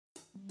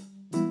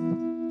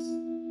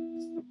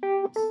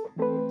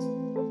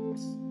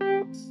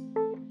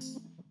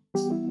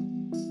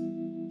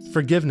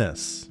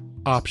Forgiveness,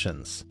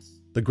 options,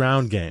 the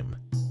ground game.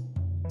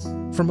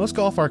 For most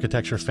golf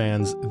architecture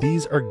fans,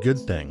 these are good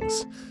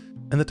things,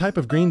 and the type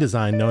of green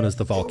design known as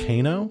the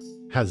Volcano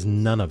has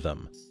none of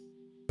them.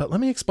 But let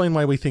me explain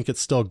why we think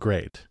it's still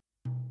great.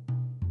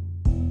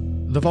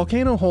 The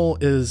Volcano Hole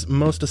is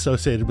most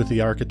associated with the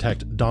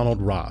architect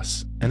Donald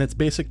Ross, and its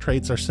basic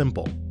traits are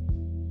simple.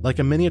 Like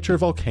a miniature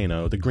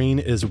volcano, the green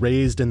is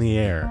raised in the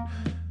air,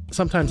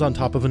 sometimes on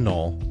top of a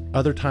knoll,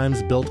 other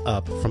times built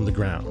up from the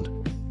ground.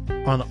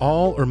 On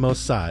all or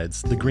most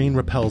sides, the green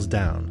rappels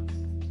down,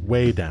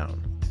 way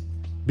down.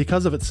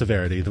 Because of its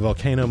severity, the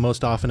volcano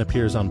most often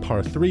appears on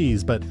par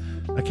 3s, but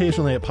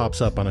occasionally it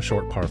pops up on a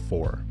short par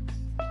 4.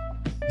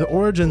 The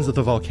origins of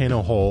the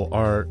Volcano Hole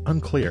are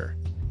unclear.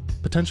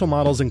 Potential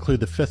models include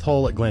the 5th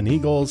hole at Glen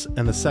Eagles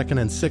and the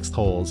 2nd and 6th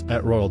holes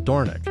at Royal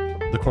Dornoch,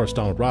 the course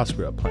Donald Ross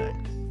grew up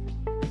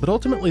playing. But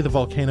ultimately, the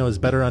volcano is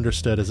better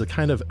understood as a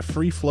kind of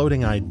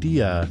free-floating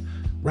idea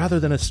rather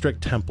than a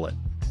strict template.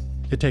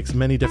 It takes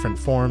many different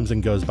forms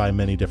and goes by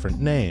many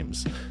different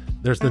names.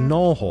 There's the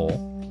Knoll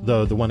Hole,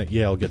 though the one at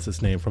Yale gets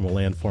its name from a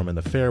landform in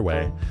the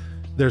fairway.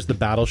 There's the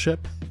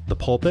Battleship, the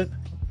Pulpit.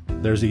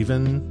 There's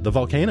even the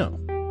Volcano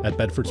at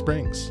Bedford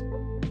Springs.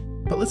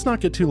 But let's not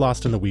get too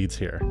lost in the weeds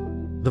here.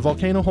 The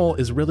Volcano Hole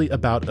is really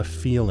about a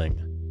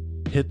feeling.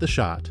 Hit the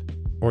shot,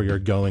 or you're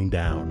going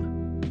down.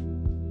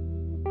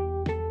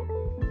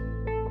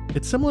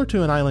 It's similar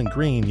to an island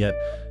green, yet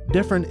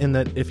different in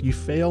that if you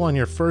fail on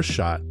your first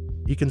shot,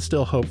 you can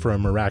still hope for a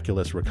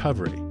miraculous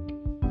recovery.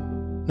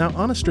 Now,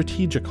 on a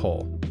strategic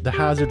hole, the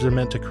hazards are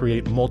meant to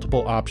create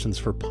multiple options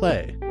for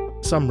play,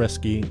 some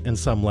risky and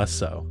some less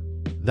so.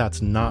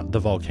 That's not the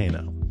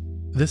volcano.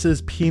 This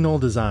is penal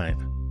design,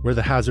 where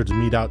the hazards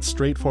mete out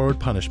straightforward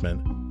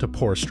punishment to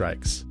poor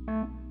strikes.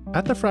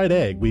 At the Fried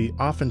Egg, we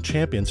often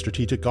champion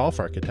strategic golf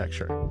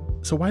architecture.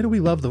 So why do we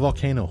love the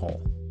Volcano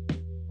Hole?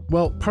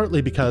 Well,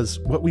 partly because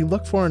what we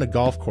look for in a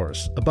golf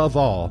course, above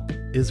all,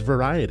 is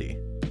variety.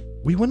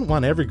 We wouldn't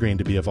want every green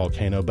to be a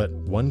volcano, but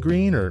one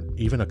green or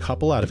even a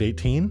couple out of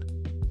 18?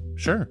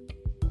 Sure.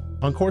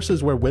 On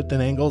courses where width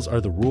and angles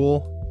are the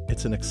rule,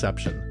 it's an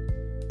exception.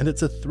 And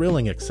it's a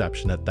thrilling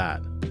exception at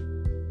that.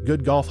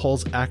 Good golf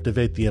holes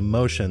activate the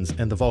emotions,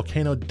 and the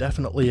volcano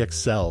definitely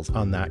excels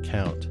on that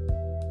count.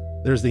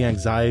 There's the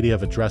anxiety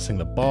of addressing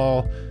the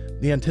ball,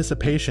 the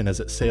anticipation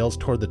as it sails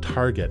toward the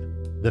target,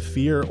 the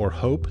fear or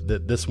hope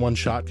that this one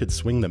shot could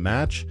swing the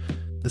match,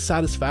 the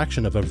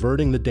satisfaction of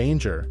averting the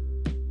danger,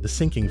 the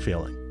sinking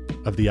feeling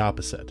of the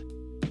opposite.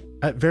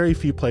 At very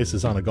few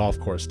places on a golf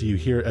course do you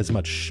hear as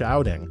much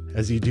shouting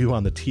as you do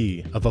on the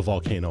tee of a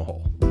volcano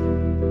hole.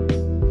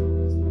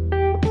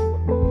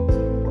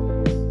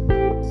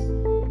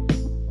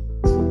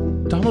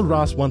 Donald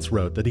Ross once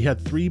wrote that he had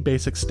 3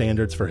 basic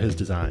standards for his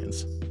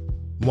designs.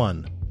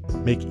 1.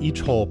 Make each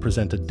hole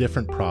present a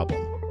different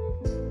problem.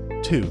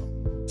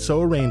 2.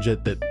 So arrange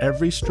it that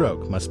every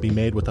stroke must be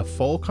made with a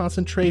full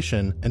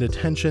concentration and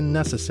attention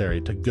necessary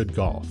to good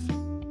golf.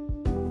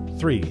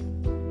 3.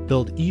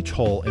 Build each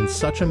hole in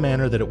such a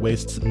manner that it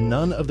wastes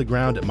none of the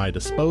ground at my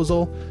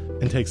disposal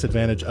and takes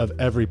advantage of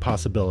every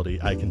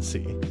possibility I can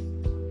see.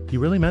 He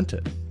really meant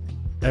it.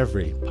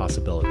 Every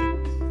possibility.